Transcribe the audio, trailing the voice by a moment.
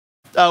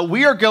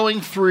we are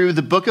going through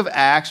the book of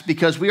Acts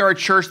because we are a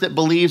church that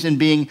believes in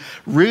being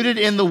rooted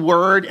in the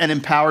Word and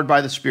empowered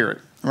by the Spirit.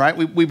 Right?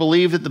 We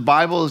believe that the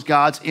Bible is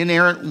God's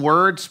inerrant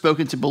word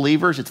spoken to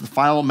believers. It's the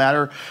final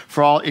matter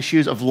for all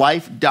issues of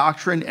life,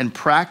 doctrine, and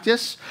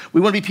practice.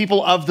 We want to be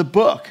people of the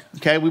book.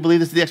 Okay? We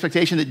believe this is the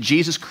expectation that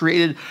Jesus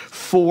created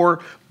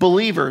for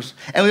believers.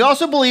 And we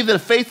also believe that a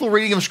faithful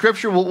reading of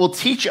Scripture will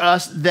teach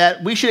us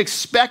that we should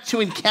expect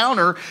to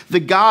encounter the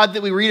God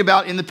that we read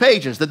about in the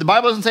pages. That the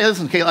Bible doesn't say,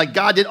 listen, okay, like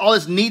God did all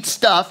this neat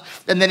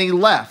stuff and then he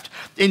left.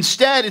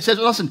 Instead, it says,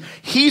 well, listen,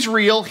 he's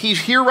real.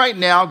 He's here right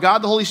now.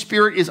 God, the Holy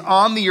Spirit, is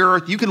on the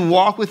earth. You can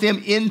walk with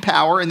him in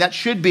power, and that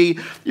should be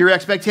your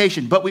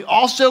expectation. But we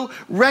also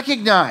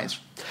recognize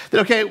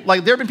that, okay,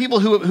 like there have been people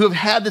who have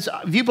had this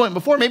viewpoint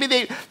before.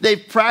 Maybe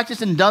they've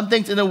practiced and done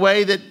things in a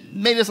way that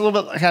made us a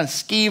little bit kind of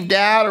skeeved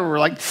out, or we're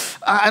like,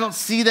 I don't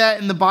see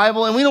that in the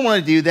Bible, and we don't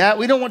want to do that.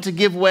 We don't want to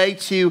give way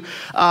to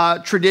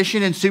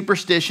tradition and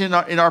superstition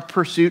in our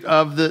pursuit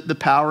of the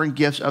power and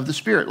gifts of the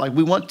Spirit. Like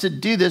we want to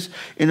do this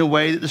in a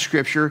way that the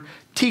Scripture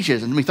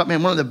teaches. And we thought,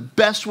 man, one of the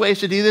best ways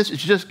to do this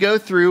is to just go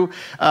through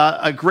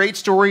a great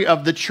story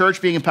of the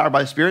church being empowered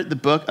by the Spirit, the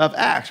book of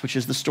Acts, which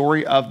is the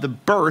story of the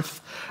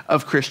birth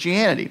of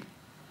Christianity.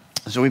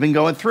 So we've been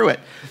going through it.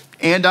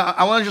 And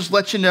I want to just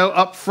let you know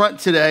up front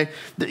today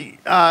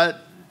that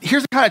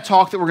here's the kind of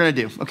talk that we're going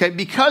to do, okay?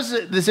 Because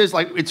this is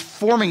like, it's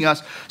forming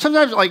us.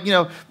 Sometimes, like, you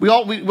know, we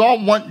all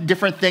want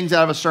different things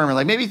out of a sermon.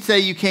 Like maybe today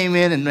you came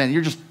in and, man,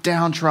 you're just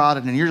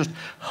downtrodden and you're just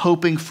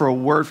hoping for a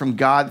word from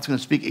God that's going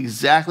to speak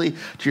exactly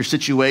to your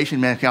situation.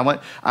 Man, okay,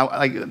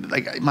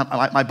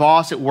 my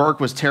boss at work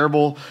was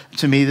terrible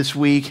to me this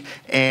week,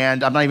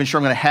 and I'm not even sure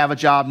I'm going to have a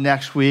job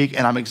next week,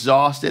 and I'm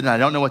exhausted, and I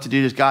don't know what to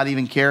do. Does God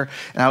even care?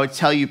 And I would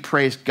tell you,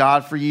 praise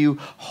God for you.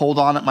 Hold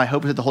on. My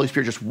hope is that the Holy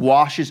Spirit just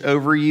washes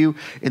over you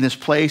in this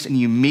place, and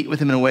you meet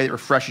with him in a way that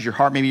refreshes your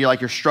heart. Maybe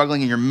you're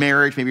struggling in your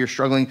marriage. Maybe you're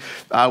struggling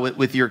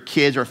with your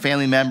kids or a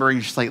family member, and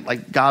you're just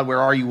like, God, where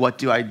are you? What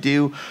do I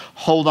do?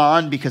 Hold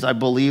on, because I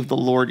believe the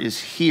Lord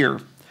is here.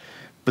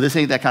 But this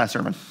ain't that kind of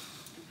sermon.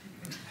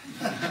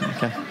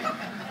 Okay.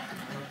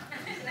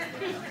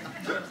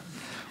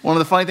 One of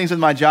the funny things with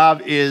my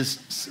job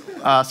is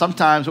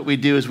sometimes what we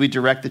do is we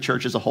direct the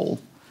church as a whole.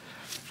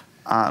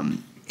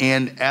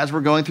 And as we're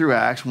going through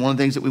Acts, one of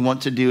the things that we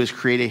want to do is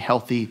create a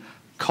healthy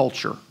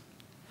culture.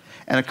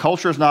 And a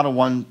culture is not a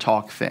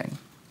one-talk thing.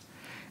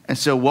 And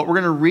so what we're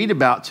going to read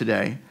about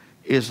today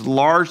is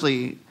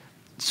largely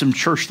some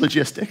church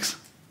logistics.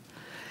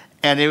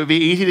 And it would be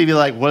easy to be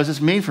like, what does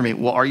this mean for me?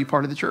 Well, are you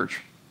part of the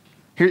church?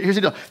 Here's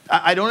the deal.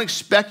 I don't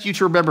expect you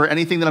to remember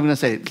anything that I'm going to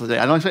say today.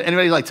 I don't expect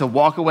anybody to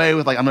walk away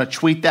with I'm going to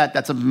tweet that.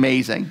 That's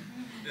amazing.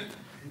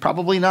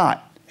 Probably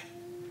not.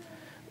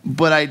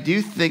 But I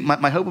do think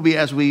my hope will be,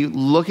 as we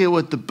look at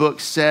what the book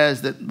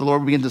says, that the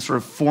Lord will begin to sort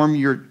of form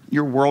your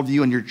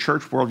worldview and your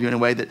church worldview in a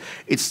way that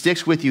it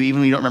sticks with you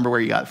even when you don't remember where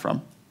you got it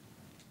from.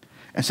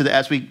 And so that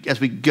as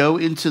we go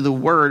into the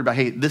Word about,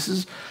 hey, this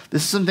is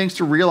some things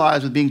to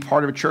realize with being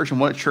part of a church and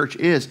what a church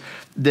is,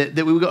 that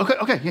we would go,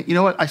 okay, you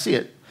know what, I see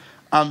it.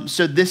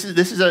 So this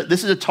is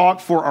a talk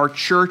for our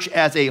church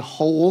as a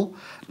whole,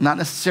 not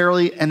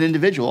necessarily an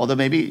individual, although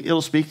maybe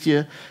it'll speak to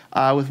you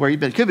with where you've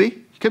been. Could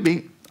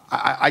be.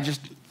 I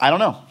don't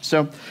know.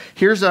 So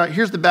here's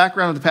the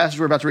background of the passage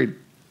we're about to read.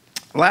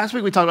 Last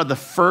week we talked about the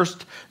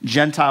first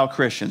Gentile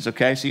Christians,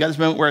 okay? So you got this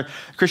moment where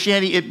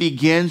Christianity, it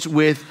begins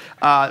with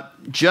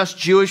just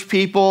Jewish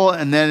people,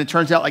 and then it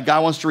turns out like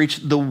God wants to reach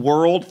the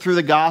world through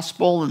the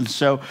gospel. And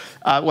so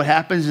what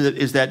happens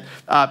is that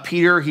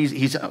Peter,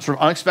 he's sort of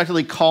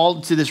unexpectedly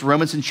called to this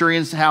Roman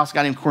centurion's house, a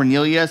guy named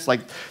Cornelius.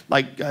 Like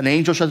an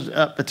angel shows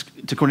up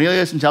to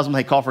Cornelius and tells him,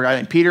 hey, call for a guy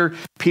named Peter.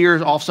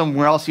 Peter's off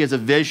somewhere else. He has a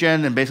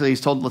vision, and basically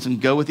he's told, listen,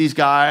 go with these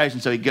guys.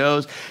 And so he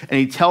goes, and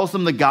he tells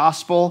them the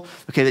gospel,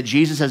 okay, that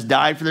Jesus has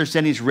died for their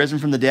sin. He's risen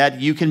from the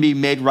dead. You can be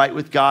made right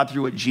with God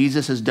through what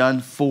Jesus has done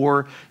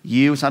for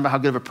you. It's not about how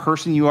good of a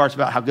person you are. It's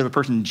about how good of a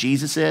person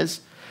Jesus is.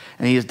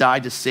 And he has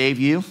died to save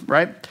you,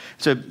 right?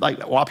 So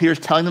like while Peter's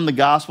telling them the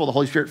gospel, the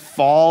Holy Spirit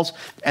falls,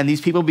 and these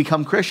people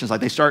become Christians.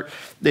 Like they start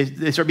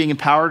being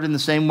empowered in the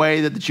same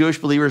way that the Jewish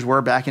believers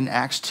were back in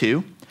Acts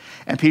 2.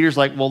 And Peter's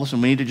like, well, listen,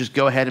 we need to just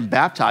go ahead and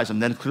baptize them.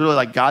 Then clearly,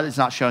 like, God is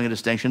not showing a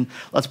distinction.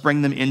 Let's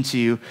bring them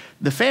into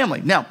the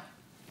family. Now,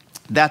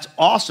 that's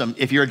awesome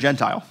if you're a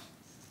Gentile.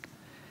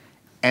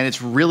 And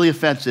it's really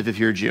offensive if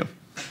you're a Jew.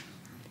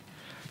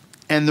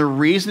 And the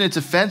reason it's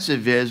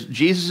offensive is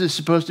Jesus is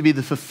supposed to be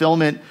the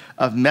fulfillment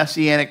of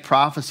messianic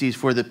prophecies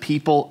for the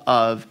people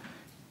of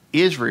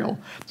Israel.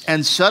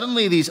 And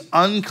suddenly these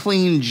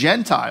unclean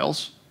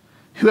Gentiles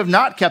who have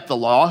not kept the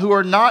law, who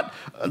are not,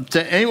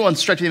 to anyone's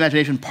stretch of the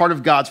imagination, part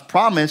of God's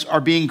promise, are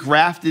being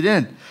grafted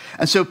in.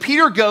 And so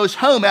Peter goes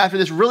home after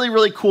this really,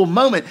 really cool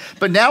moment.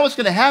 But now what's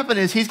going to happen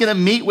is he's going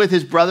to meet with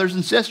his brothers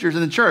and sisters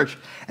in the church,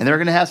 and they're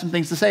going to have some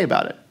things to say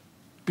about it.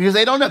 Because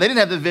they don't know. They didn't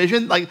have the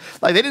vision. Like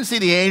they didn't see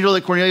the angel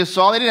that Cornelius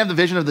saw. They didn't have the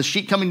vision of the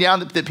sheet coming down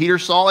that Peter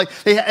saw. Like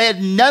they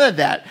had none of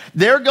that.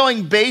 They're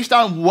going based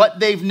on what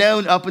they've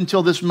known up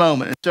until this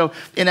moment. And so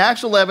in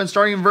Acts 11,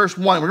 starting in verse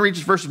 1, we're going to read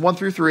just verses 1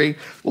 through 3.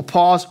 We'll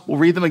pause, we'll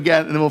read them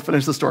again, and then we'll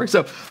finish the story.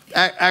 So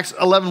Acts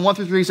 11, 1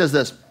 through 3 says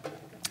this.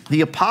 The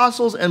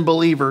apostles and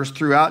believers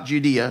throughout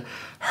Judea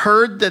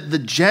heard that the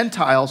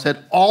Gentiles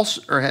had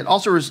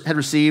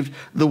received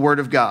the word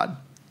of God.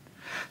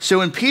 So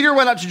when Peter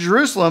went up to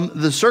Jerusalem,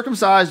 the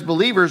circumcised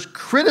believers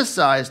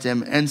criticized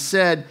him and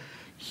said,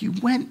 "You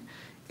went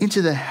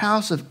into the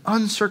house of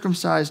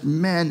uncircumcised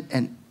men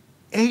and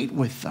ate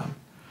with them."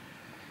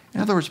 In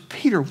other words,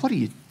 Peter, what are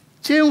you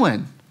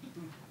doing?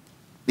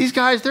 These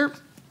guys, they're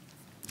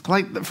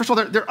like, first of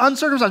all, they're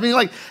uncircumcised, meaning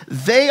like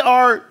they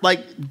are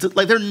like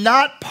they're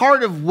not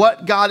part of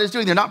what God is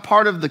doing. They're not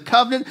part of the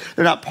covenant.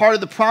 They're not part of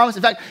the promise.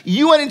 In fact,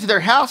 you went into their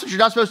house, which you're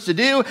not supposed to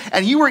do,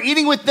 and you were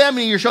eating with them,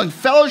 and you're showing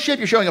fellowship.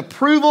 You're showing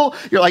approval.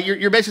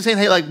 You're basically saying,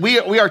 hey, like we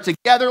are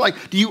together.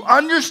 Like, do you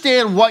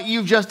understand what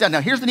you've just done?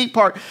 Now, here's the neat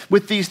part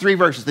with these 3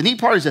 verses. The neat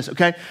part is this,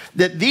 okay,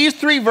 that these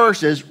 3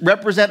 verses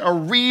represent a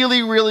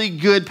really, really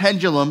good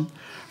pendulum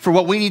for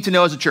what we need to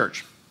know as a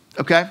church,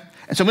 okay?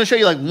 And so I'm going to show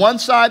you like one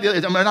side,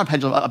 not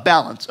pendulum, a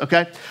balance,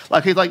 okay?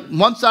 Like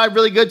one side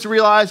really good to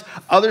realize,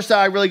 other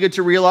side really good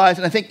to realize.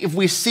 And I think if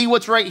we see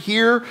what's right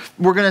here,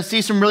 we're going to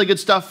see some really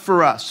good stuff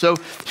for us. So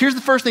here's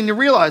the first thing to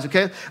realize,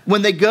 okay?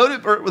 When they go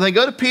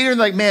to Peter and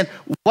they're like, man,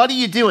 what are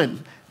you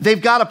doing?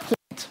 They've got a point.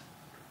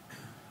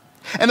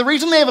 And the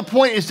reason they have a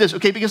point is this,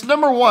 okay, because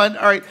number one,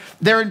 all right,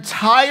 their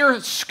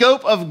entire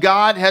scope of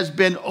God has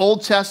been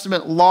Old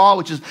Testament law,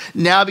 which is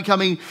now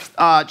becoming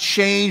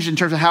changed in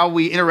terms of how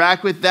we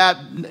interact with that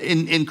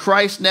in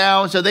Christ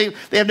now. So they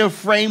have no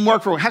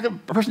framework for how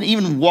can a person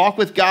even walk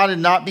with God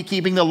and not be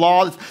keeping the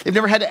law. They've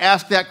never had to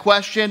ask that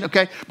question,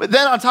 okay? But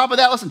then on top of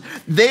that, listen,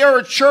 they are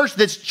a church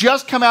that's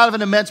just come out of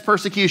an immense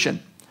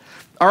persecution.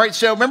 All right,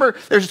 so remember,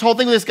 there's this whole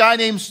thing with this guy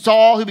named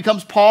Saul who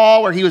becomes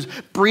Paul, where he was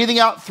breathing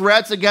out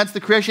threats against the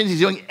Christians. He's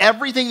doing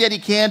everything that he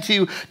can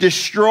to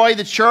destroy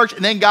the church.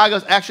 And then God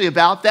goes actually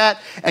about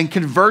that and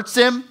converts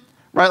him,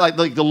 right?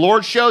 Like the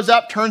Lord shows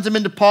up, turns him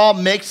into Paul,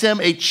 makes him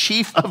a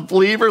chief of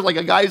believers, like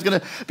a guy who's going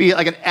to be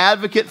like an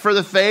advocate for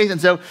the faith.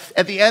 And so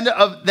at the end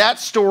of that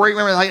story,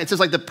 remember, like, it says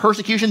like the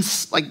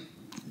persecution's like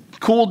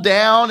cooled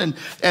down,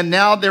 and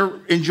now they're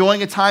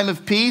enjoying a time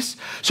of peace.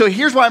 So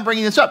here's why I'm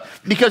bringing this up.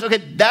 Because, okay,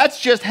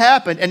 that's just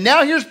happened. And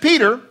now here's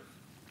Peter,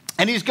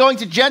 and he's going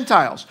to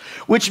Gentiles,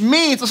 which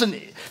means, listen,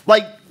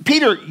 like,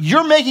 Peter,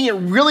 you're making it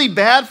really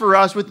bad for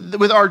us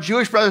with our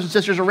Jewish brothers and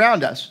sisters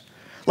around us.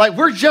 Like,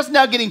 we're just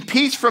now getting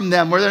peace from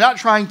them where they're not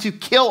trying to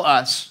kill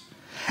us.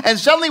 And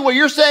suddenly what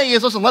you're saying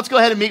is, listen, let's go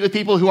ahead and meet with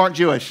people who aren't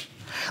Jewish.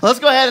 Let's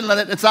go ahead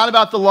and it's not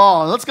about the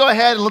law. Let's go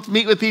ahead and let's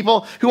meet with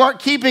people who aren't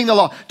keeping the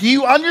law. Do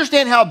you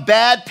understand how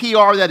bad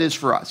PR that is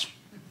for us?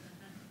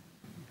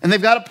 And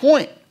they've got a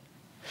point.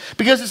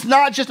 Because it's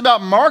not just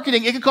about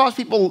marketing. It can cost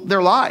people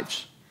their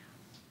lives.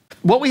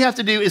 What we have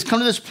to do is come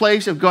to this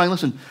place of going,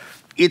 listen,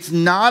 it's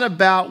not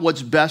about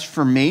what's best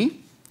for me.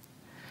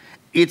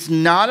 It's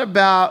not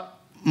about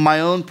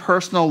my own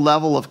personal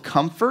level of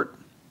comfort.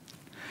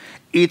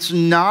 It's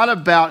not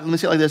about, let me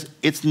say it like this,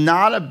 it's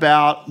not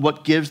about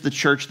what gives the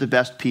church the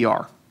best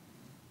PR.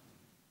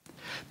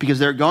 Because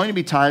there are going to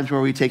be times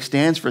where we take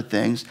stands for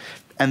things,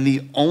 and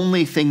the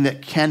only thing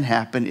that can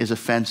happen is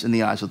offense in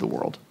the eyes of the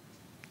world.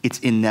 It's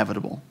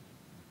inevitable.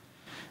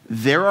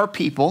 There are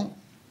people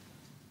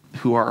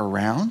who are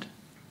around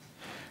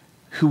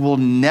who will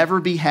never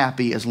be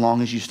happy as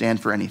long as you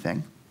stand for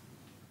anything.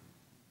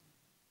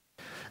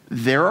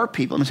 There are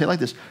people, let me say it like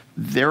this,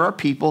 there are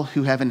people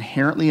who have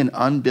inherently an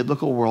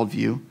unbiblical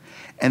worldview,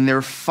 and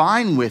they're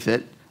fine with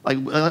it, like,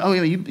 oh,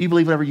 you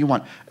believe whatever you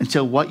want,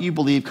 until what you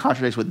believe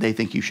contradicts what they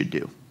think you should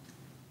do.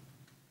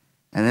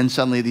 And then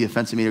suddenly the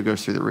offensive meter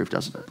goes through the roof,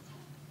 doesn't it?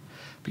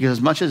 Because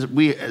I'll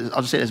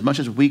just say, as much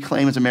as we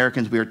claim as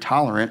Americans we are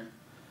tolerant,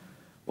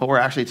 what we're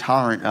actually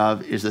tolerant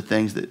of is the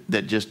things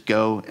that just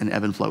go and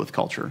ebb and flow with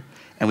culture,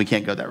 and we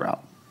can't go that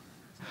route.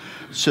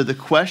 So the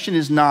question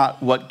is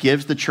not what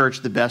gives the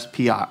church the best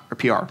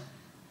PR.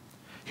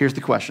 Here's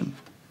the question,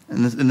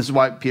 and this is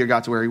why Peter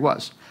got to where he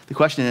was. The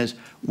question is,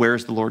 where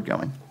is the Lord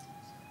going?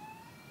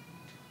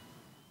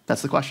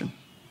 That's the question.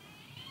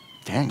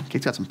 Dang,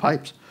 Kate's got some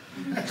pipes.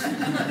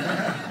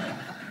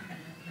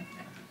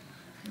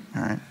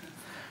 All right.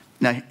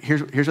 Now,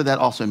 here's what that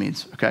also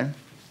means, okay?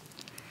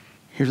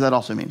 Here's what that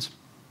also means.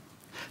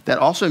 That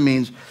also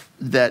means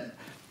that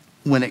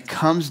when it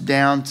comes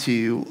down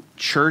to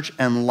church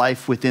and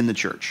life within the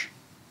church,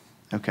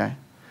 okay,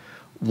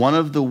 one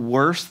of the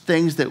worst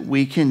things that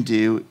we can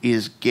do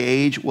is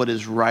gauge what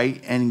is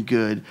right and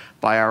good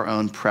by our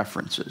own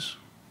preferences.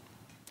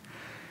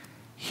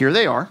 Here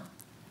they are,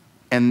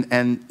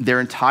 and their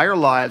entire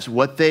lives,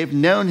 what they've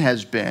known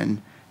has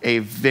been a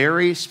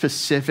very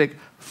specific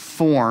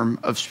form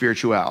of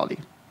spirituality.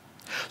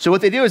 So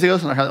what they do is they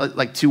go,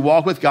 like to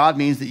walk with God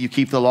means that you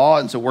keep the law,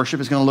 and so worship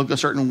is going to look a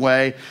certain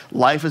way,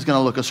 life is going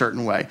to look a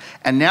certain way.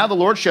 And now the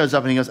Lord shows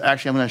up and he goes,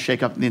 actually, I'm going to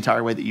shake up the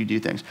entire way that you do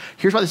things.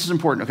 Here's why this is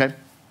important, okay?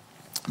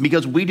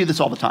 Because we do this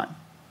all the time.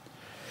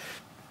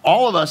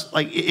 All of us,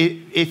 like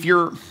if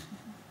you're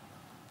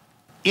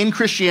in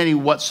Christianity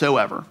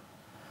whatsoever,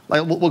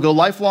 like we'll go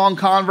lifelong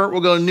convert,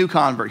 we'll go new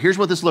convert. Here's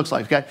what this looks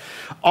like, okay?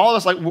 All of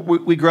us, like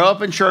we grow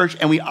up in church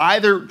and we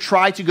either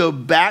try to go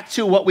back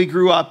to what we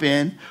grew up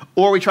in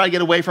or we try to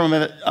get away from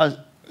it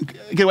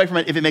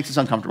if it makes us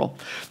uncomfortable.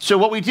 So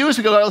what we do is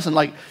we go, listen,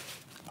 like,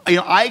 you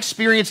know, I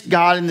experienced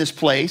God in this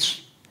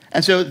place,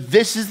 and so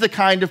this is the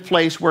kind of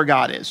place where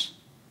God is.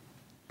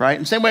 Right?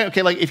 In the same way,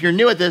 okay, like if you're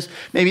new at this,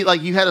 maybe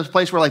like you had a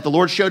place where like the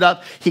Lord showed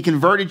up, he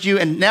converted you,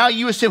 and now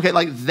you assume, okay,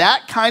 like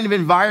that kind of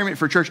environment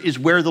for church is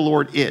where the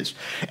Lord is.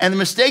 And the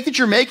mistake that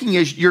you're making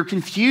is you're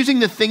confusing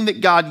the thing that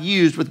God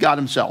used with God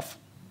himself.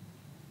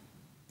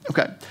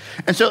 Okay.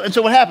 And so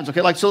what happens?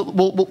 Okay, like, so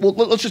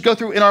let's just go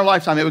through in our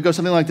lifetime. It would go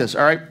something like this,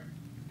 all right?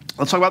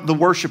 Let's talk about the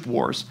worship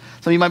wars.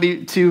 Some of you might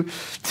be too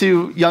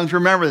young to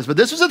remember this, but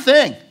this was a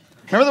thing.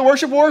 Remember the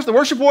worship wars? The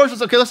worship wars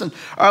was, okay, listen,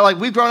 like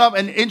we've grown up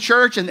in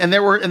church and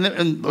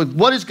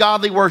what is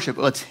godly worship?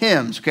 Well, it's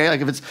hymns, okay? Like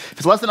if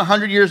it's less than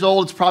 100 years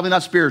old, it's probably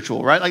not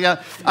spiritual, right? Like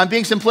I'm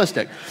being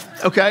simplistic,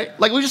 okay?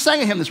 Like we just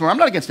sang a hymn this morning. I'm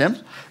not against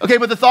hymns, okay?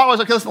 But the thought was,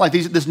 okay, listen, like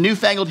this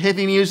newfangled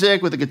hippie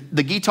music with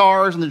the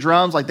guitars and the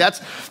drums, like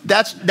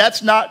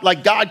that's not,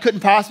 like God couldn't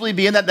possibly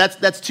be in that.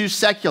 That's too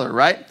secular,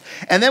 right?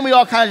 And then we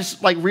all kind of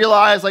just like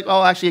realized like,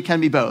 oh, actually it can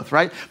be both,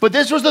 right? But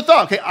this was the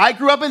thought, okay, I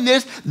grew up in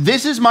this.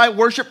 This is my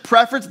worship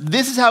preference.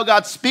 This is how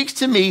God speaks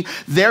to me.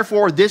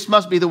 Therefore, this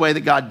must be the way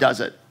that God does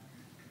it.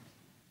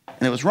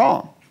 And it was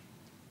wrong.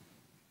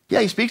 Yeah,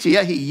 he speaks to you.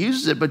 Yeah, he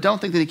uses it, but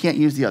don't think that he can't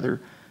use the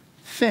other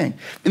thing.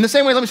 In the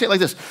same way, let me say it like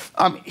this.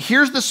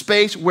 Here's the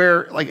space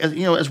where, like,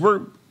 you know, as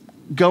we're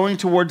going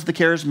towards the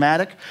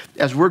charismatic,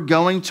 as we're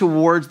going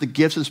towards the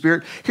gifts of the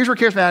Spirit, here's where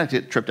charismatic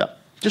get tripped up,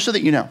 just so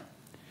that you know.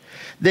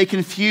 They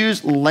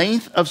confuse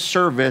length of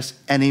service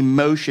and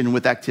emotion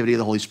with activity of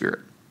the Holy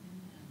Spirit.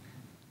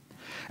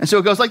 And so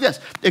it goes like this.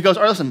 It goes,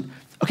 all right, listen,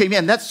 okay,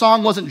 man, that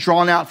song wasn't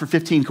drawn out for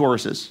 15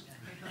 choruses.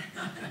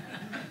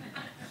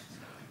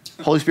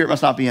 Holy Spirit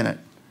must not be in it.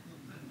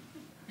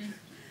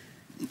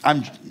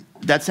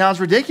 That sounds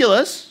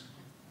ridiculous.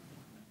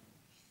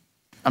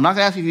 I'm not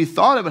going to ask you if you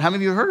thought it, but how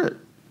many of you have heard it?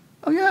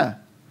 Oh, yeah.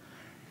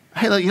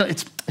 Hey, like, you know,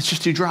 it's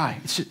just too dry.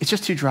 It's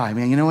just too dry,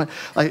 man. You know what?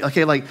 Like,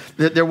 okay, like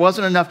there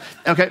wasn't enough.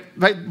 Okay,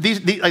 right?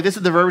 These like this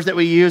is the verbiage that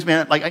we use,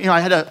 man. Like, you know, I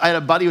had a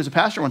buddy who was a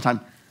pastor one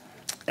time.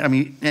 I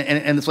mean,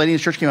 and this lady in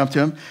his church came up to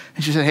him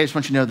and she said, "Hey, I just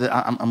want you to know that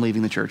I'm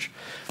leaving the church."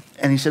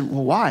 And he said,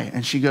 "Well, why?"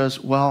 And she goes,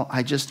 "Well,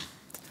 I just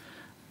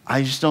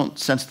don't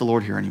sense the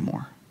Lord here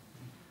anymore."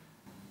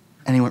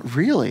 And he went,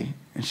 "Really?"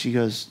 And she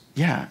goes,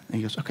 "Yeah." And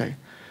he goes, "Okay,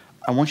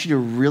 I want you to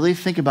really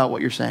think about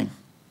what you're saying.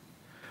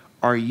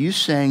 Are you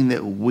saying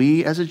that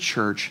we as a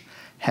church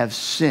have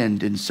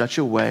sinned in such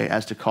a way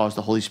as to cause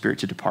the Holy Spirit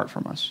to depart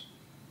from us?"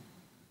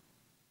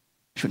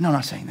 She went, "No, I'm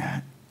not saying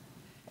that."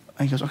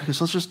 And he goes, "Okay,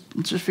 so let's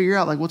just figure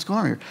out like what's going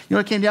on here." You know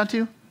what it came down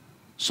to?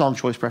 Song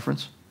choice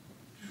preference.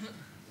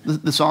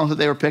 The songs that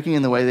they were picking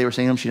and the way they were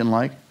singing them, she didn't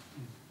like.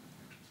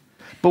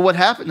 But what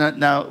happened,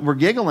 now we're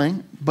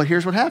giggling, but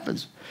here's what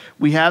happens.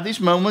 We have these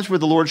moments where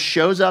the Lord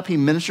shows up, he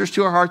ministers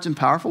to our hearts in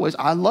powerful ways.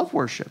 I love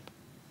worship,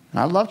 and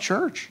I love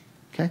church,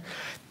 okay?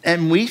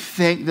 And we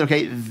think that,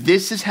 okay,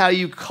 this is how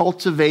you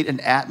cultivate an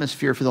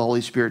atmosphere for the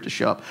Holy Spirit to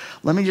show up.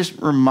 Let me just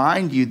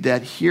remind you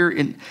that here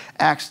in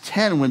Acts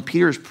 10, when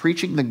Peter is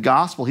preaching the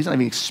gospel, he's not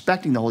even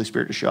expecting the Holy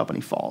Spirit to show up and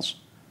he falls.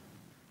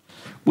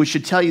 Which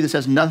should tell you this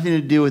has nothing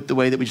to do with the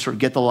way that we just sort of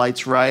get the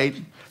lights right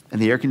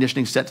and the air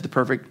conditioning set to the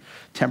perfect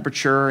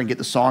temperature and get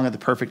the song at the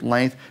perfect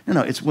length.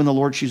 No, it's when the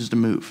Lord chooses to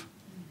move.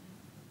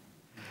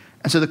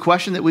 And so the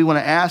question that we want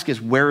to ask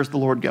is, where is the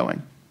Lord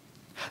going?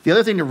 The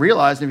other thing to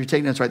realize, and if you're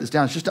taking notes, write this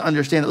down, is just to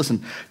understand that,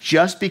 listen,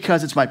 just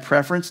because it's my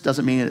preference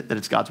doesn't mean that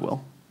it's God's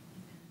will.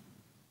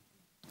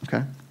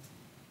 Okay?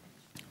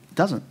 It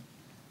doesn't.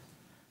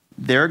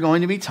 There are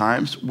going to be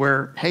times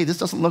where, hey, this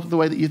doesn't look the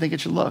way that you think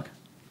it should look.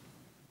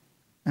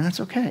 And that's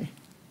okay.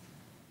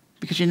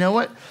 Because you know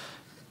what?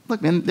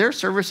 Look, man, there are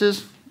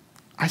services,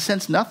 I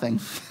sense nothing.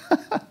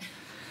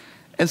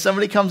 And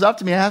somebody comes up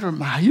to me after,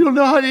 "You don't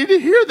know how I need to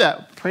hear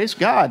that." Praise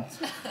God.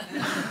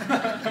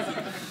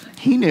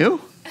 He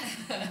knew.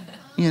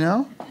 You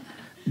know,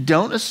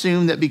 don't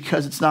assume that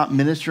because it's not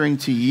ministering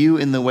to you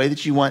in the way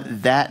that you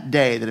want that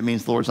day, that it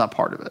means the Lord's not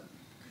part of it.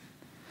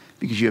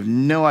 Because you have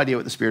no idea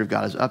what the Spirit of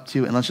God is up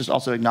to. And let's just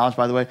also acknowledge,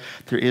 by the way,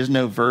 there is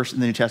no verse in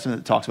the New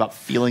Testament that talks about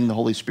feeling the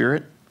Holy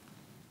Spirit.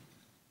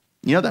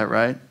 You know that,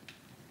 right?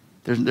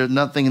 There's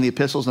nothing in the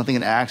epistles, nothing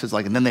in Acts. It's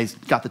like, and then they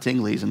got the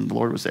tinglies and the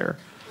Lord was there.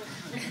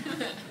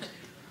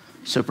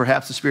 So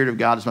perhaps the Spirit of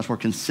God is much more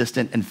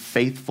consistent and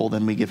faithful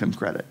than we give him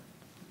credit.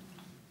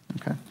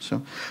 Okay,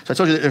 so I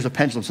told you that there's a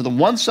pendulum. So the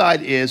one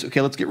side is,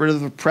 okay, let's get rid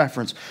of the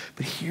preference.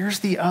 But here's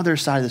the other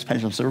side of this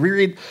pendulum. So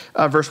reread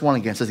verse 1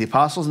 again. It says, "The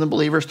apostles and the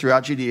believers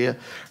throughout Judea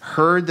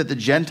heard that the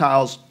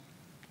Gentiles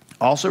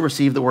also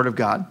received the word of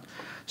God.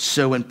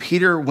 So when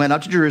Peter went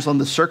up to Jerusalem,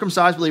 the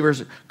circumcised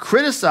believers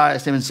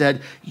criticized him and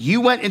said,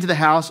 you went into the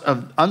house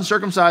of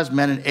uncircumcised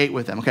men and ate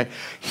with them. Okay,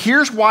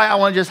 here's why I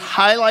want to just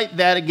highlight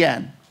that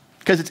again,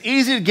 because it's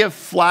easy to give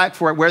flack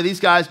for it where these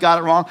guys got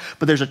it wrong,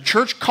 but there's a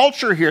church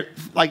culture here,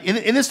 like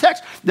in this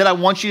text, that I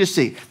want you to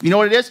see. You know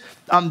what it is?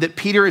 That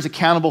Peter is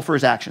accountable for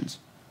his actions.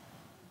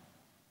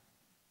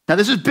 Now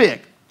this is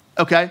big.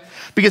 Okay?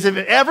 Because if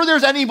ever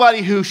there's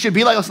anybody who should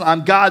be like, listen,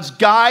 I'm God's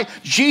guy.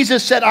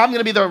 Jesus said, I'm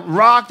going to be the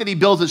rock that he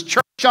builds his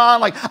church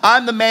on. Like,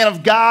 I'm the man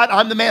of God.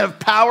 I'm the man of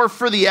power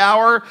for the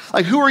hour.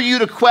 Like, who are you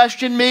to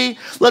question me?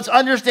 Let's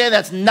understand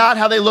that's not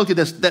how they looked at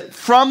this. That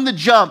from the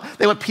jump,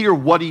 they went, Peter,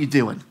 what are you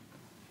doing?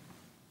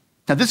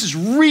 Now, this is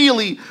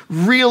really,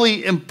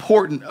 really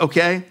important,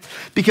 okay?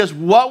 Because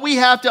what we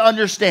have to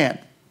understand,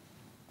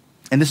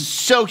 and this is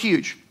so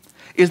huge,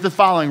 is the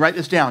following. Write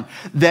this down.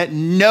 That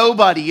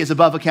nobody is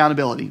above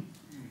accountability.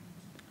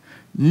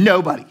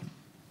 Nobody.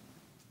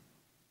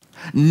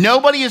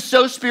 Nobody is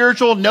so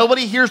spiritual.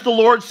 Nobody hears the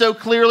Lord so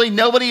clearly.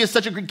 Nobody is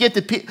such a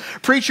gifted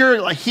preacher,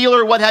 a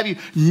healer, what have you.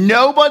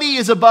 Nobody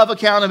is above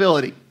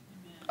accountability.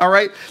 All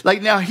right?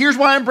 Like, now, here's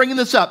why I'm bringing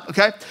this up,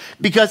 okay?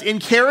 Because in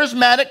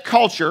charismatic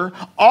culture,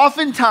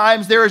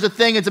 oftentimes there is a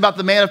thing, it's about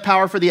the man of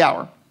power for the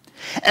hour.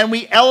 And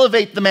we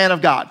elevate the man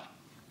of God.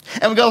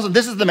 And we go, listen,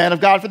 this is the man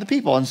of God for the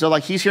people. And so,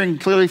 like, he's hearing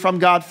clearly from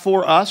God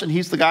for us, and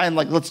he's the guy, and,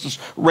 like, let's just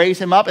raise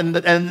him up. And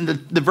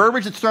the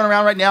verbiage that's thrown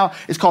around right now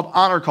is called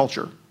honor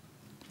culture.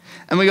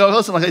 And we go,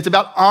 listen, like, it's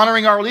about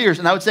honoring our leaders.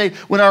 And I would say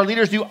when our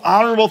leaders do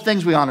honorable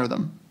things, we honor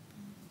them.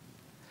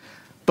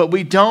 But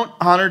we don't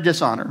honor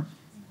dishonor.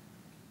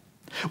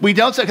 We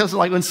don't say, because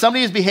like when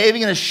somebody is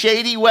behaving in a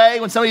shady way,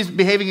 when somebody is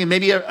behaving in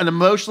maybe an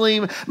emotionally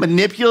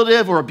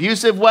manipulative or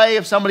abusive way,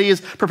 if somebody is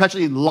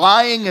perpetually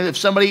lying, and if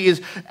somebody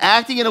is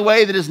acting in a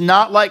way that is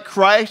not like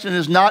Christ and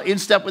is not in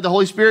step with the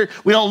Holy Spirit,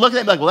 we don't look at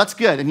them like, well, that's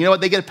good. And you know what?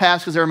 They get a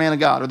pass because they're a man of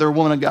God or they're a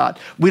woman of God.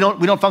 We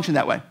don't function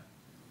that way.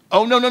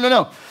 Oh,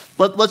 no.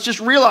 Let's just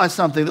realize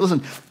something.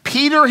 Listen,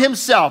 Peter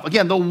himself,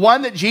 again, the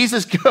one that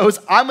Jesus goes,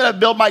 I'm going to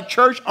build my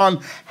church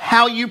on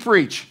how you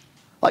preach.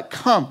 Like,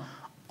 come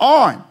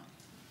on.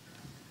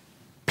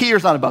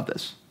 Peter's not above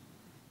this.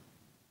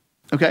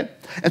 Okay?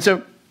 And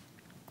so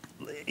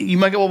you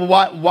might go,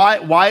 well,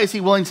 why is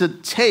he willing to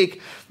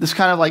take this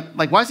kind of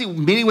like why is he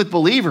meeting with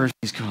believers?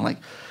 He's going like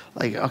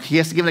okay, he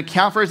has to give an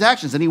account for his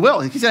actions, and he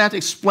will. He's going to have to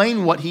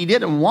explain what he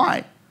did and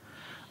why.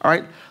 All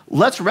right?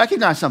 Let's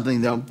recognize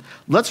something, though.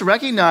 Let's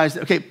recognize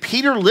that, okay,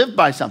 Peter lived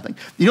by something.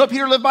 You know what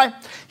Peter lived by?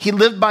 He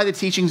lived by the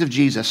teachings of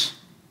Jesus,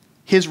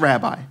 his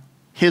rabbi,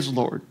 his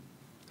Lord.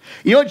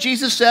 You know what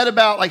Jesus said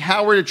about like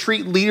how we're to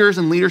treat leaders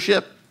and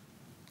leadership?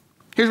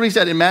 Here's what he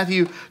said in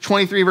Matthew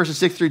 23, verses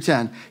 6 through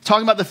 10. He's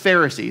talking about the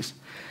Pharisees.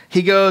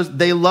 He goes,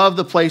 they love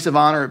the place of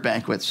honor at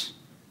banquets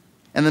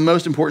and the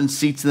most important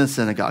seats in the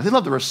synagogue. They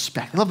love the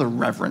respect. They love the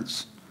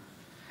reverence.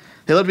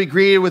 They love to be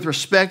greeted with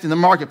respect in the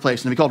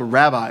marketplace and to be called a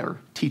rabbi or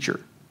teacher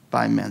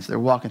by men. So they're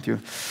walking through,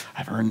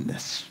 I've earned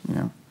this, you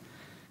know.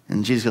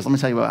 And Jesus goes, let me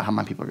tell you about how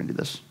my people are going to do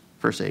this.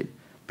 Verse 8,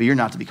 but you're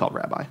not to be called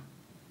rabbi.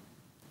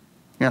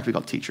 You're not to be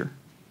called teacher.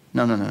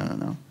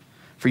 No.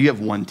 For you have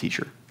one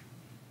teacher.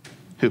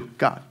 Who?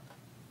 God.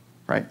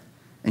 Right?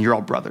 And you're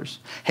all brothers.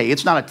 Hey,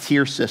 it's not a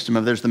tier system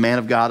of there's the man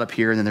of God up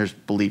here and then there's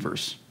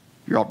believers.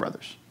 You're all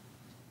brothers.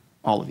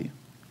 All of you.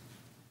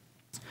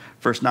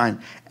 Verse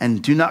 9,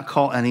 and do not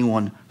call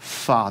anyone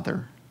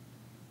father.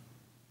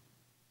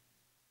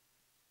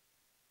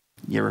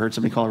 You ever heard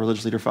somebody call a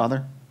religious leader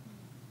father?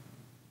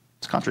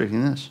 It's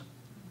contradicting this.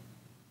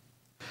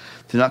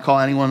 Do not call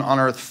anyone on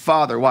earth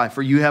father. Why?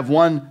 For you have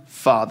one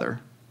Father,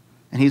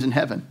 and he's in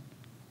heaven.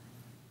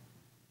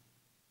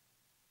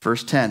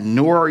 Verse 10,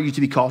 nor are you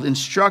to be called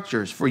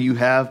instructors, for you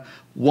have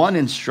one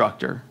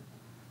instructor,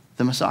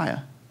 the Messiah.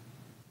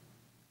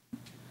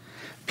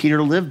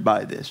 Peter lived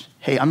by this.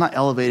 Hey, I'm not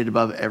elevated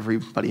above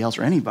everybody else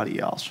or anybody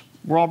else.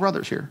 We're all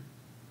brothers here.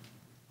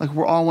 Like,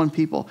 we're all one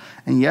people.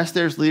 And yes,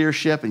 there's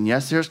leadership, and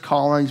yes, there's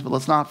callings, but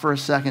let's not for a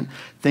second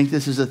think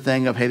this is a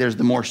thing of, hey, there's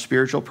the more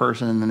spiritual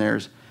person, and then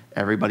there's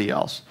everybody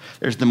else.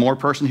 There's the more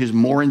person who's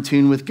more in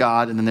tune with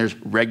God, and then there's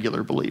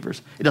regular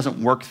believers. It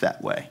doesn't work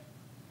that way.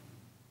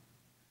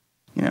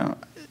 You know,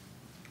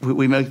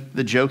 we make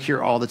the joke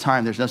here all the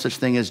time. There's no such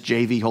thing as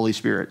JV Holy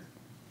Spirit.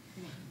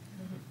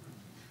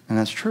 And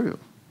that's true.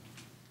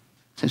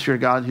 Same Spirit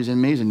of God who's in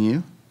me is in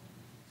you.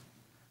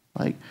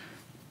 Like,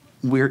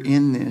 we're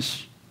in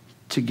this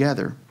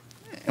together.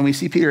 And we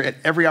see Peter at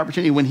every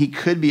opportunity when he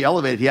could be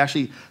elevated, he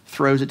actually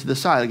throws it to the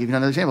side. I'll give you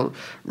another example.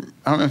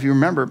 I don't know if you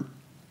remember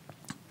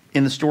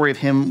in the story of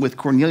him with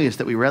Cornelius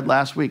that we read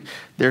last week,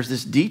 there's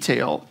this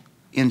detail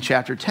in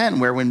chapter 10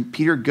 where when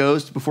Peter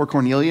goes before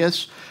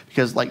Cornelius,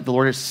 because like the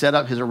Lord has set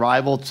up his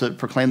arrival to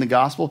proclaim the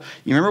gospel,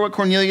 you remember what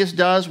Cornelius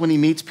does when he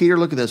meets Peter?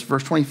 Look at this,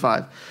 verse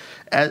 25.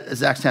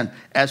 As Acts 10,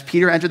 as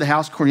Peter entered the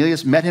house,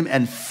 Cornelius met him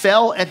and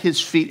fell at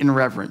his feet in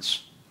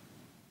reverence.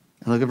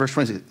 And look at verse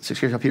 26.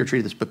 Here's how Peter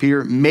treated this. But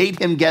Peter made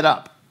him get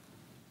up.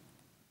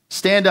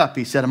 Stand up,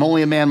 he said. I'm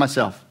only a man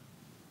myself.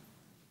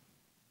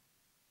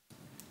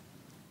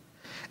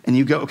 And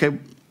you go, okay,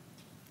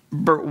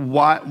 Burt,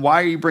 why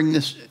are you bringing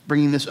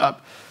this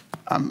up?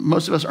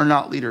 Most of us are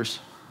not leaders.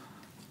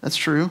 That's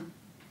true.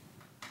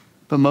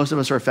 But most of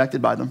us are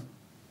affected by them.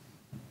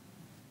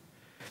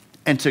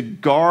 And to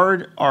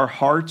guard our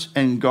hearts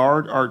and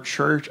guard our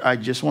church, I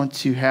just want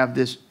to have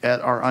this at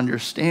our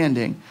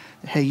understanding.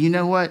 Hey, you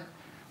know what?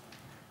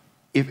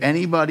 If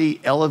anybody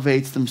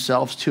elevates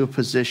themselves to a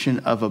position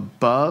of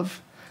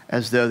above,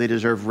 as though they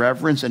deserve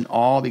reverence and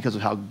awe because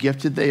of how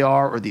gifted they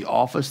are or the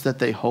office that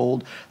they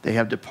hold, they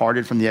have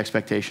departed from the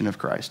expectation of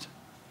Christ.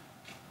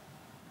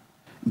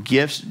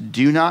 Gifts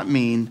do not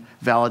mean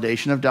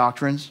validation of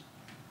doctrines.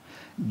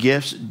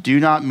 Gifts do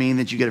not mean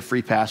that you get a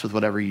free pass with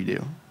whatever you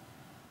do.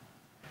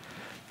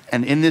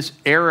 And in this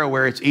era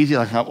where it's easy,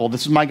 like, well,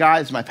 this is my guy,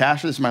 this is my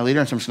pastor, this is my leader,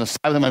 and so I'm just going to side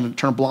with them, I'm going to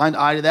turn a blind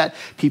eye to that.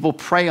 People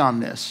prey on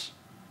this.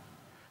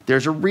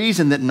 There's a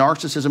reason that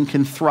narcissism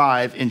can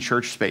thrive in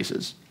church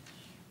spaces.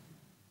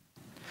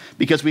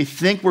 Because we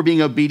think we're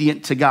being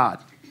obedient to God.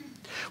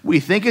 We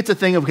think it's a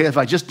thing of, okay, if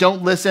I just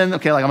don't listen,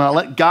 okay, like I'm going to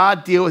let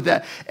God deal with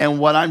that. And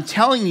what I'm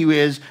telling you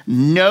is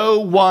no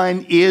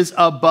one is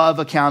above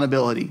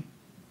accountability.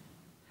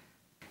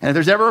 And if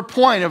there's ever a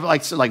point of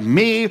like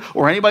me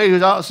or anybody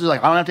who's else is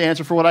like, I don't have to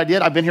answer for what I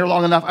did. I've been here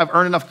long enough. I've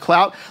earned enough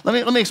clout.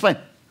 Let me explain.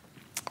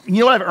 You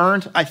know what I've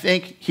earned, I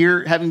think,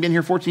 here, having been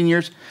here 14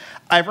 years?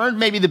 I've earned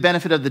maybe the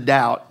benefit of the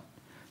doubt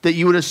that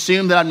you would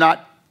assume that I'm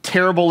not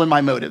terrible in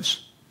my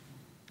motives.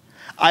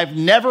 I've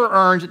never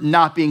earned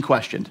not being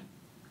questioned.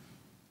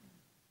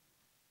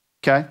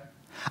 Okay?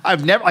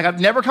 I've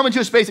never come into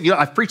a space that,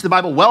 I've preached the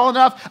Bible well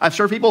enough, I've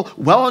served people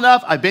well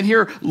enough, I've been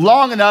here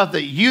long enough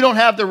that you don't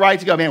have the right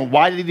to go, man,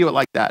 why did he do it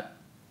like that?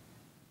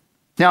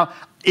 Now,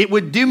 it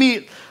would do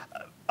me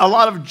a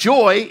lot of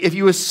joy if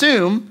you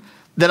assume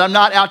that I'm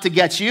not out to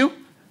get you,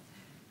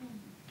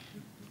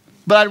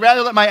 but I'd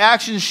rather let my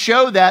actions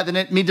show that than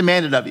it me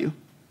demand it of you.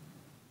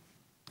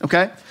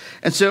 Okay?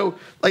 And so,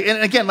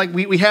 and again,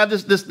 we have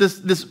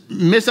this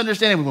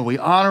misunderstanding when we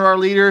honor our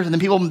leaders, and then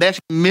people they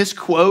actually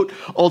misquote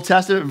Old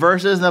Testament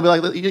verses, and they'll be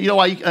like, you know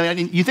why?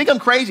 You think I'm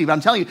crazy, but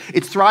I'm telling you,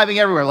 it's thriving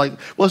everywhere. Like,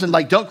 listen,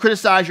 don't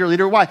criticize your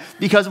leader. Why?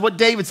 Because of what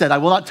David said, I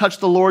will not touch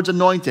the Lord's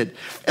anointed.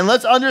 And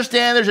let's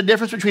understand there's a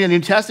difference between a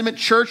New Testament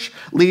church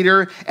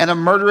leader and a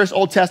murderous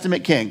Old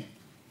Testament king.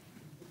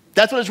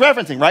 That's what it's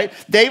referencing, right?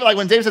 David,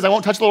 when David says, I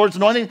won't touch the Lord's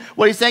anointing,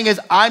 what he's saying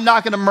is, I'm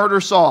not going to murder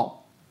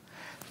Saul.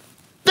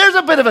 There's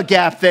a bit of a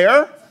gap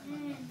there.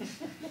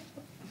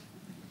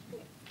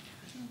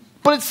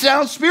 But it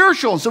sounds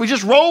spiritual, so we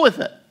just roll with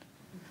it.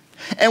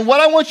 And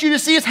what I want you to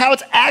see is how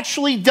it's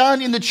actually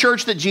done in the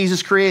church that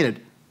Jesus created.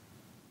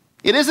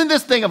 It isn't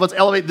this thing of let's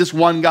elevate this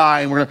one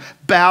guy and we're going to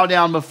bow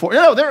down before.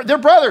 No, they're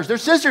brothers, they're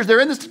sisters, they're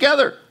in this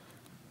together.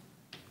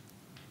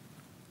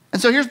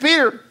 And so here's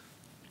Peter.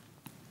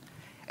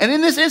 And in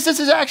this instance,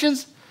 his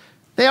actions,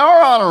 they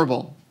are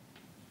honorable.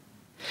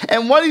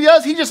 And what he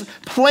does, he just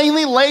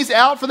plainly lays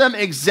out for them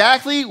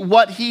exactly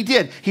what he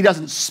did. He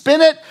doesn't spin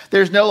it.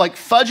 There's no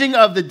fudging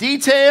of the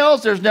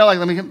details. There's no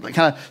let me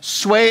kind of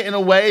sway it in a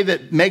way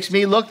that makes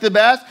me look the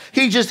best.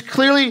 He just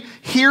clearly,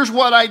 here's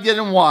what I did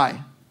and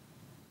why.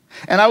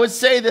 And I would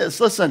say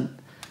this, listen,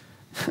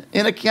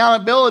 in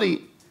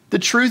accountability, the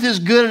truth is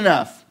good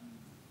enough.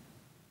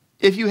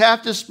 If you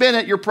have to spin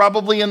it, you're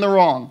probably in the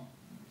wrong.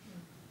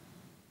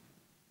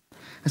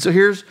 And so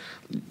here's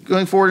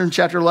going forward in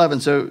chapter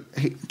 11. So,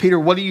 Peter,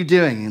 what are you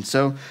doing? And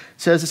so it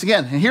says this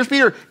again. And here's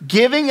Peter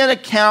giving an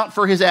account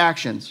for his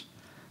actions.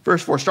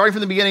 Verse 4, starting from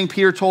the beginning,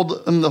 Peter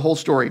told them the whole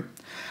story.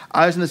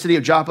 I was in the city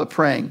of Joppa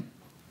praying,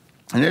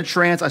 and in a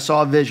trance I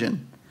saw a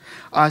vision.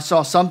 I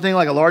saw something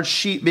like a large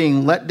sheet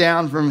being let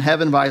down from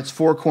heaven by its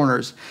four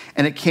corners,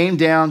 and it came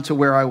down to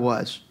where I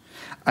was.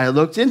 I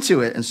looked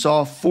into it and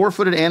saw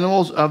four-footed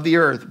animals of the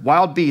earth,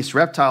 wild beasts,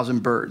 reptiles,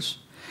 and birds.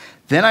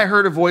 Then I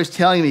heard a voice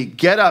telling me,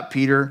 get up,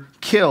 Peter,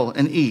 kill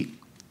and eat.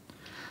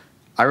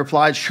 I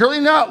replied, surely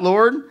not,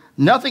 Lord.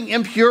 Nothing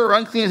impure or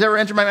unclean has ever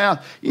entered my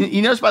mouth.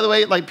 You notice, by the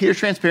way, Peter's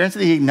transparency,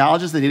 that he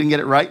acknowledges that he didn't get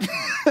it right.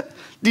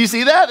 Do you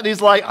see that? And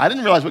he's like, I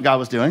didn't realize what God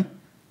was doing.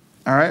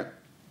 All right.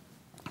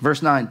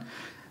 Verse 9,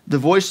 the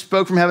voice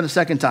spoke from heaven a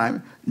second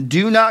time.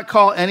 Do not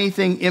call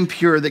anything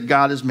impure that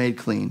God has made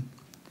clean.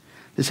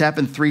 This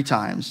happened 3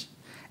 times,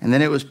 and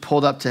then it was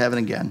pulled up to heaven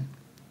again.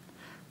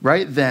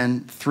 Right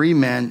then, 3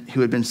 men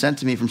who had been sent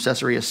to me from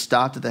Caesarea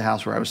stopped at the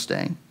house where I was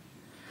staying.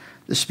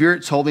 The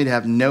Spirit told me to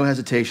have no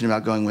hesitation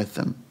about going with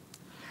them.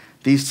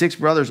 These 6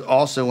 brothers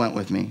also went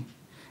with me,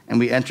 and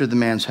we entered the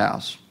man's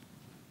house.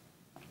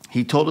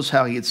 He told us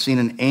how he had seen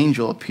an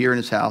angel appear in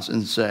his house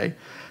and say,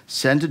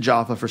 send to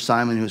Joppa for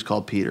Simon, who is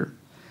called Peter.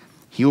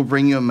 He will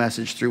bring you a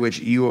message through which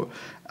you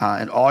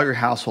and all your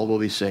household will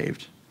be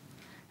saved.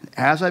 And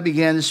as I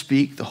began to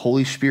speak, the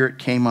Holy Spirit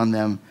came on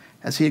them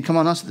as he had come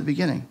on us at the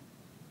beginning.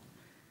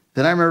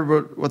 Then I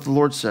remember what the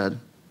Lord said,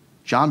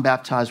 John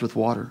baptized with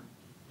water,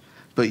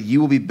 but you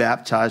will be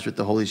baptized with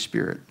the Holy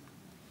Spirit.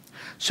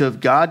 So if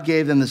God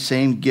gave them the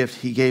same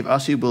gift he gave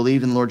us who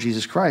believed in the Lord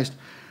Jesus Christ,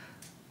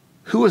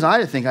 who was I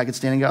to think I could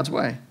stand in God's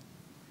way?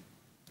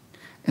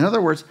 In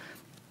other words,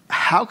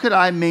 how how could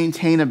I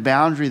maintain a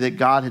boundary that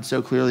God had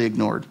so clearly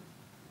ignored?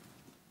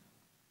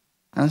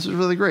 And this is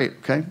really great,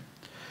 okay?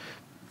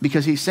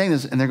 Because he's saying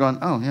this, and they're going,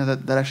 oh, yeah,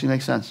 that actually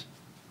makes sense.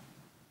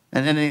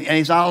 And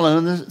he's not alone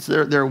in this.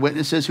 There are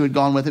witnesses who had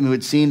gone with him, who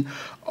had seen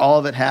all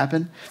of it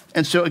happen.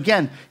 And so,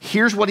 again,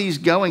 here's what he's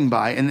going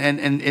by. And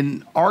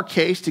in our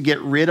case, to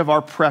get rid of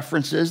our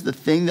preferences, the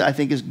thing that I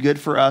think is good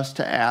for us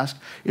to ask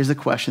is the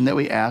question that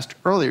we asked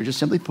earlier. Just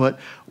simply put,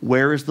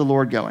 where is the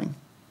Lord going?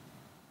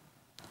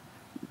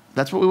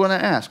 That's what we want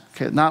to ask.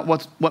 Okay, not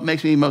what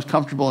makes me most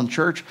comfortable in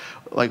church,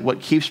 like what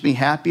keeps me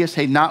happiest.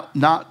 Hey, not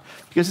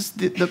because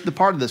it's the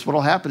part of this. What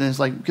will happen is,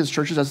 like, because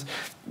churches,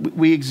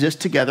 we exist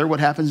together, what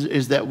happens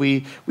is that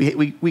we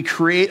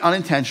create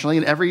unintentionally,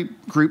 and every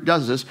group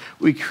does this,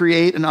 we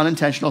create an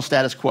unintentional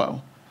status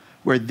quo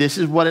where this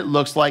is what it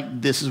looks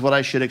like, this is what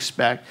I should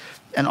expect.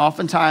 And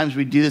oftentimes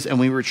we do this and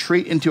we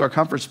retreat into our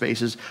comfort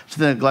spaces to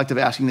the neglect of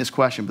asking this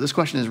question. But this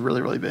question is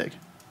really, really big.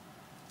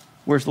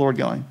 Where's the Lord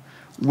going?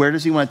 Where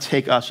does he want to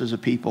take us as a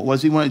people? What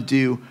does he want to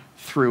do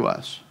through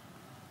us?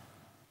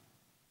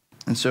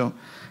 And so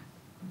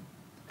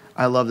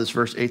I love this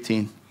verse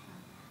 18.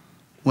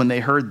 When they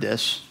heard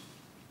this,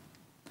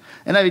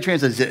 and NIV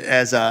translates it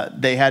as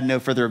they had no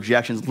further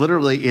objections.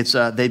 Literally, it's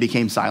they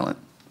became silent.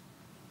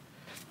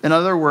 In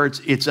other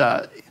words, it's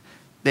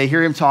they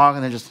hear him talk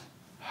and they're just,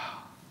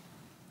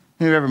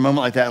 maybe you have a moment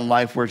like that in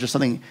life where just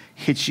something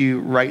hits you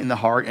right in the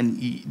heart and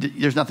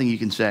there's nothing you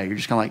can say. You're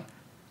just kind of like,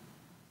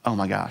 oh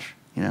my gosh,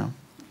 you know?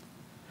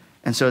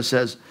 And so it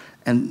says,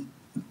 and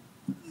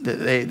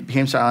they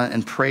became silent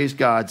and praised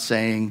God,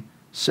 saying,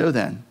 so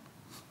then,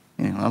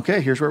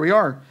 okay, here's where we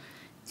are.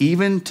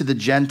 Even to the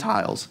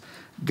Gentiles,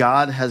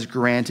 God has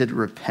granted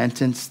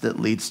repentance that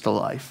leads to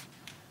life.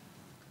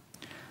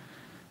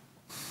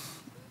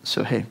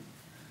 So, hey,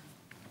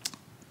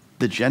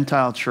 the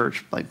Gentile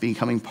church, like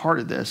becoming part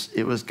of this,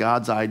 it was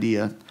God's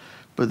idea,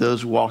 but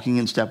those walking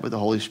in step with the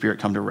Holy Spirit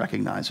come to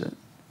recognize it,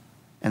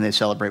 and they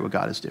celebrate what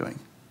God is doing,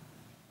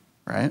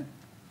 right?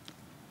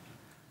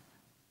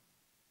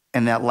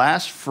 And that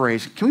last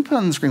phrase, can we put it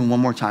on the screen one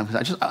more time?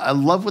 Because I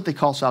love what they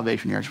call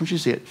salvation here. I just want you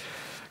to see it.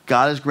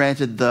 God has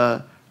granted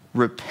the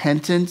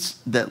repentance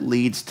that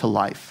leads to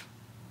life.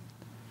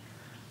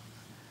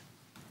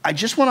 I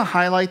just want to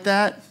highlight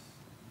that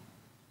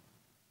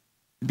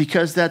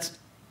because that's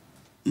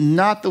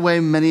not the way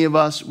many of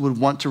us would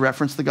want to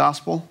reference the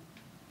gospel.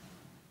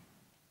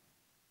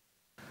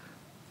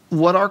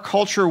 What our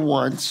culture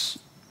wants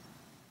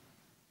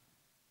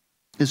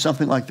is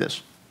something like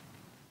this.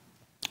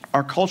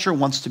 Our culture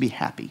wants to be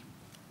happy.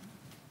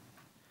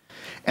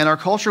 And our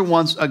culture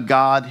wants a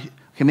God,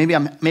 okay, maybe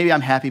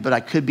I'm happy, but I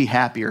could be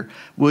happier.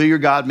 Will your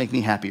God make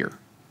me happier?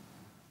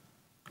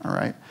 All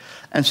right.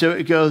 And so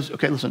it goes,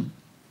 okay, listen,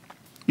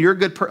 you're a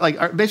good person.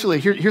 Like, basically,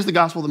 here's the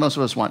gospel that most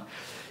of us want.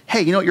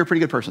 Hey, you know what? You're a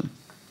pretty good person.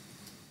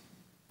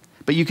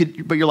 But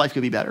your life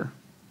could be better.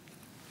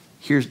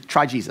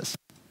 Try Jesus.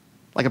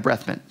 Like a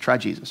breath mint. Try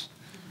Jesus.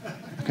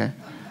 Okay?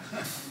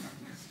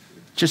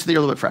 Just so that you're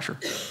a little bit fresher.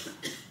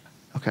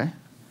 Okay?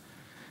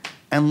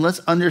 And let's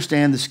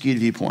understand the skewed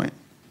viewpoint.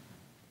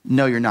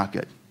 No, you're not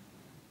good.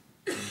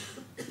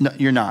 No,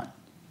 you're not.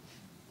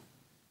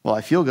 Well,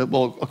 I feel good.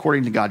 Well,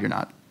 according to God, you're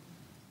not.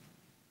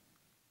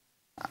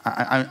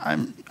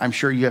 I'm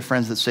sure you have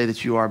friends that say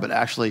that you are, but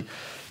actually,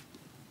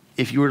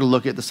 if you were to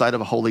look at the sight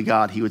of a holy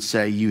God, he would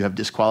say you have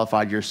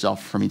disqualified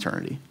yourself from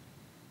eternity.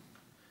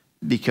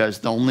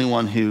 Because the only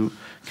one who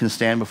can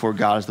stand before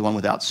God is the one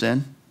without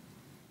sin,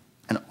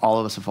 and all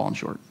of us have fallen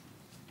short.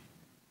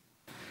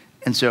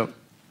 And so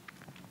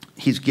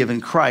he's given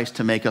Christ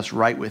to make us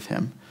right with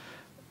him.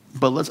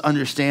 But let's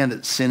understand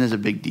that sin is a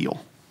big deal.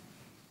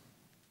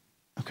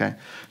 Okay?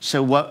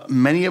 So what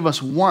many of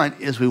us want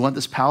is we want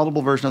this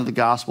palatable version of the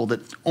gospel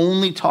that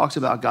only talks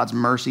about God's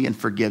mercy and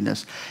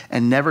forgiveness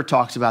and never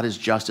talks about his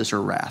justice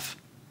or wrath.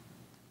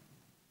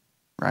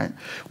 Right?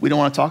 We don't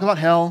want to talk about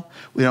hell.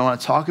 We don't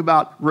want to talk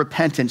about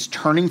repentance,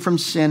 turning from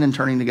sin and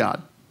turning to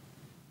God.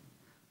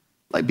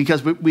 Like,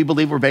 because we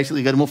believe we're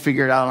basically good and we'll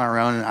figure it out on our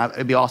own. And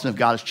it'd be awesome if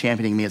God is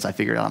championing me as I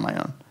figure it out on my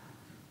own.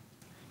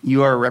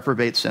 You are a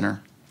reprobate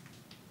sinner.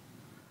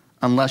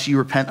 Unless you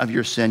repent of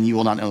your sin, you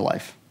will not know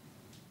life.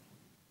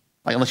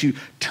 Like, unless you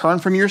turn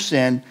from your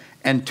sin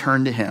and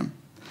turn to him.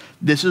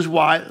 This is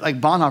why,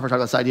 like Bonhoeffer talked about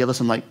this idea.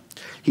 Listen, like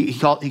he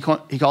called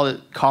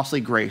it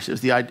costly grace. It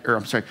was the idea, or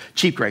I'm sorry,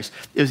 cheap grace.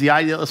 It was the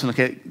idea. Listen,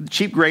 okay,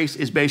 cheap grace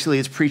is basically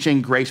it's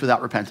preaching grace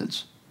without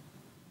repentance.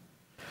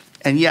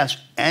 And yes,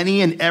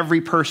 any and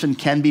every person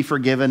can be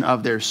forgiven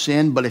of their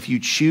sin, but if you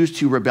choose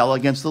to rebel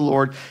against the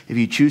Lord, if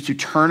you choose to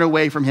turn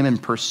away from him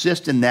and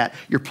persist in that,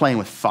 you're playing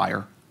with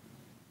fire.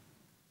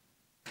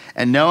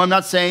 And no, I'm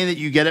not saying that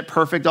you get it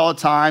perfect all the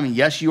time. And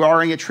yes, you are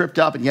going to get tripped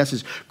up. And yes,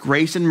 his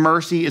grace and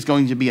mercy is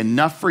going to be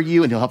enough for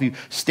you. And he'll help you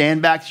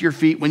stand back to your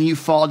feet when you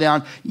fall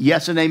down.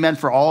 Yes and amen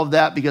for all of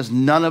that, because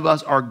none of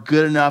us are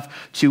good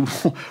enough to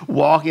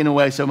walk in a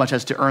way so much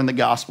as to earn the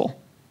gospel.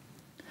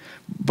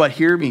 But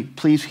hear me,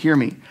 please hear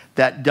me.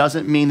 That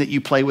doesn't mean that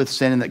you play with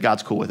sin and that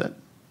God's cool with it,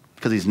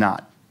 because he's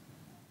not.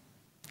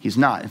 He's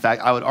not. In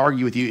fact, I would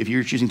argue with you, if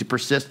you're choosing to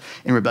persist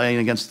in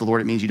rebellion against the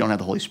Lord, it means you don't have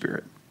the Holy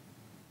Spirit.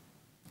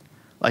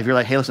 Like if you're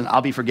like, hey, listen,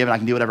 I'll be forgiven, I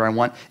can do whatever I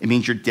want, it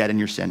means you're dead in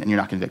your sin and you're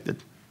not convicted.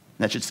 And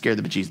that should scare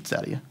the bejesus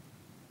out of you.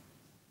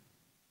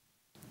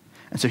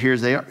 And so here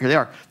they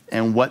are.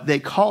 And what they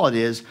call it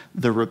is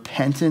the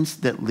repentance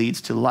that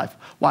leads to life.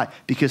 Why?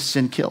 Because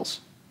sin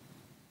kills.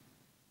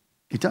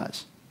 It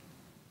does.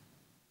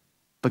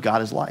 But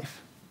God is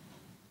life.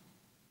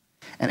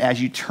 And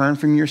as you turn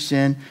from your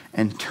sin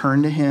and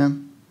turn to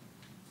him,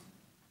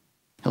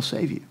 he'll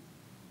save you.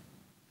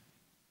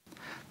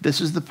 This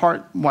is the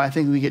part why I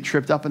think we get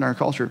tripped up in our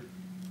culture,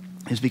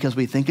 is because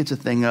we think it's a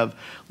thing of,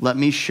 let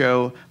me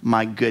show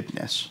my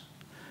goodness.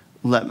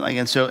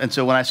 And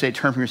so when I say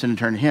turn from your sin and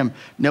turn to him,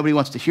 nobody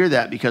wants to hear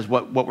that, because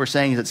what we're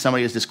saying is that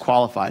somebody is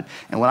disqualified.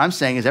 And what I'm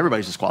saying is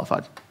everybody's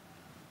disqualified.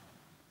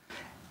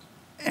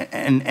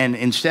 And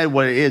instead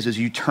what it is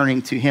you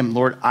turning to him.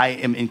 Lord, I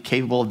am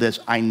incapable of this.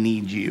 I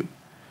need you.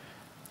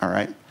 All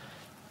right?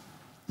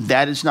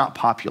 That is not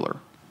popular,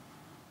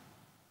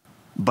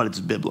 but it's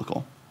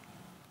biblical.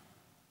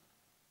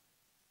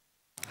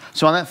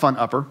 So on that fun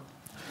upper,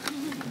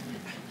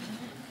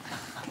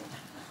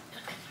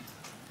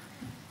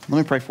 let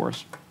me pray for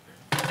us.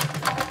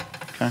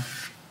 Okay?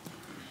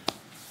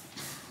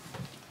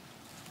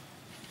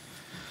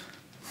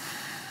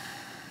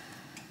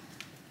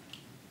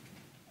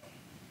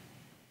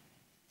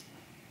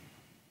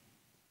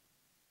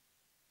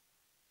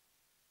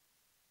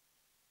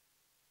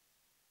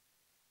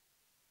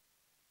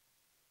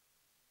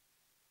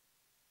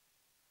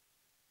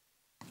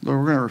 Lord,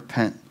 we're going to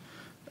repent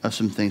of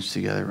some things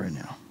together right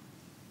now.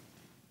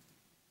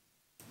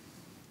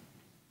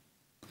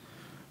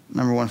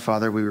 Number one,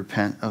 Father, we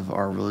repent of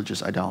our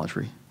religious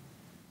idolatry.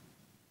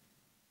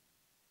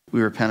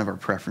 We repent of our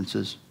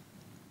preferences.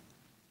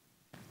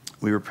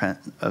 We repent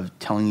of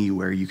telling you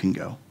where you can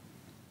go.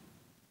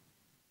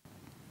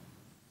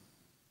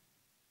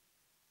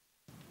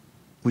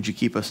 Would you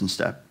keep us in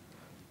step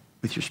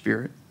with your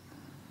Spirit?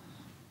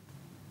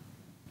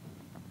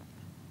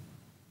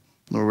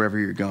 Lord, wherever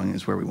you're going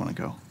is where we want to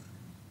go.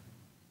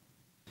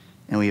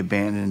 And we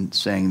abandon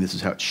saying this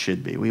is how it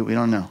should be. We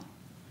don't know.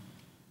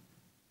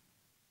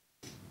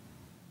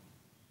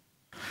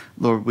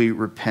 Lord, we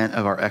repent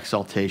of our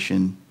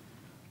exaltation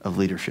of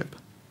leadership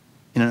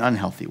in an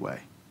unhealthy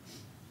way.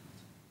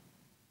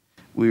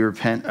 We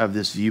repent of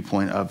this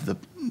viewpoint of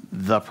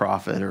the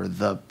prophet or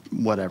the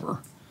whatever.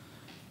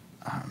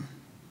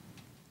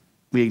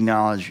 We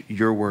acknowledge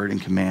your word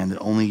and command that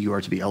only you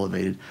are to be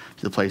elevated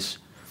to the place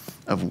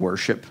of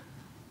worship,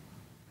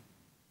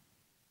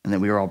 and that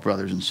we are all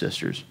brothers and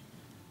sisters.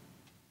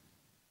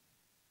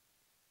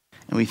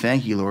 And we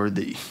thank you, Lord,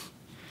 that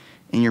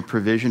in your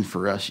provision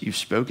for us, you've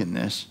spoken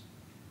this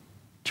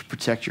to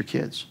protect your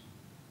kids.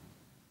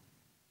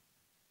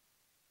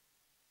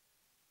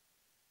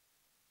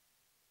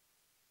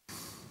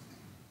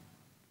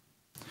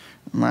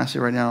 And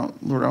lastly, right now,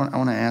 Lord, I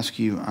want to ask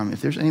you,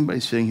 if there's anybody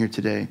sitting here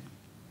today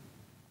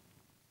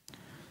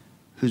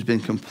who's been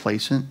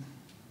complacent,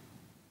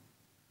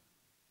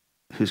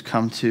 who's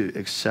come to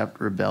accept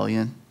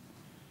rebellion,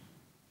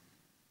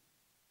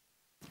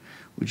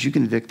 would you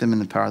convict them in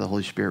the power of the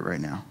Holy Spirit right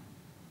now?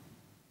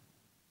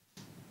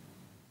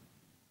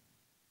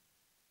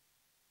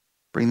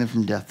 Bring them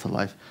from death to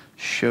life.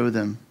 Show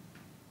them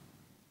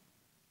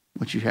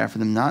what you have for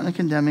them. Not in a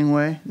condemning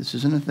way. This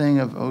isn't a thing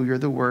of, oh, you're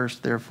the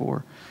worst,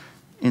 therefore.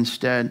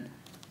 Instead,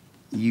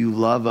 you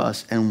love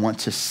us and want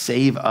to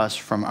save us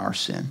from our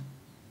sin.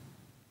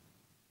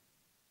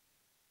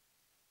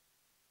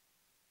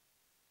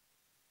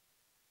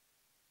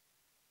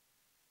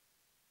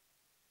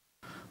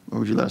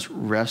 Lord, would you let us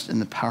rest in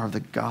the power of the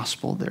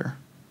gospel there,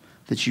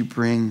 that you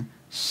bring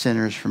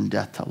sinners from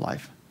death to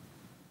life.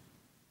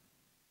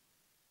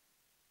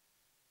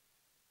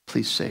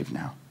 Please save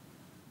now.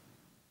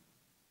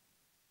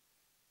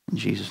 In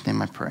Jesus'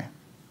 name I pray.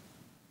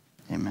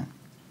 Amen.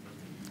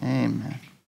 Amen.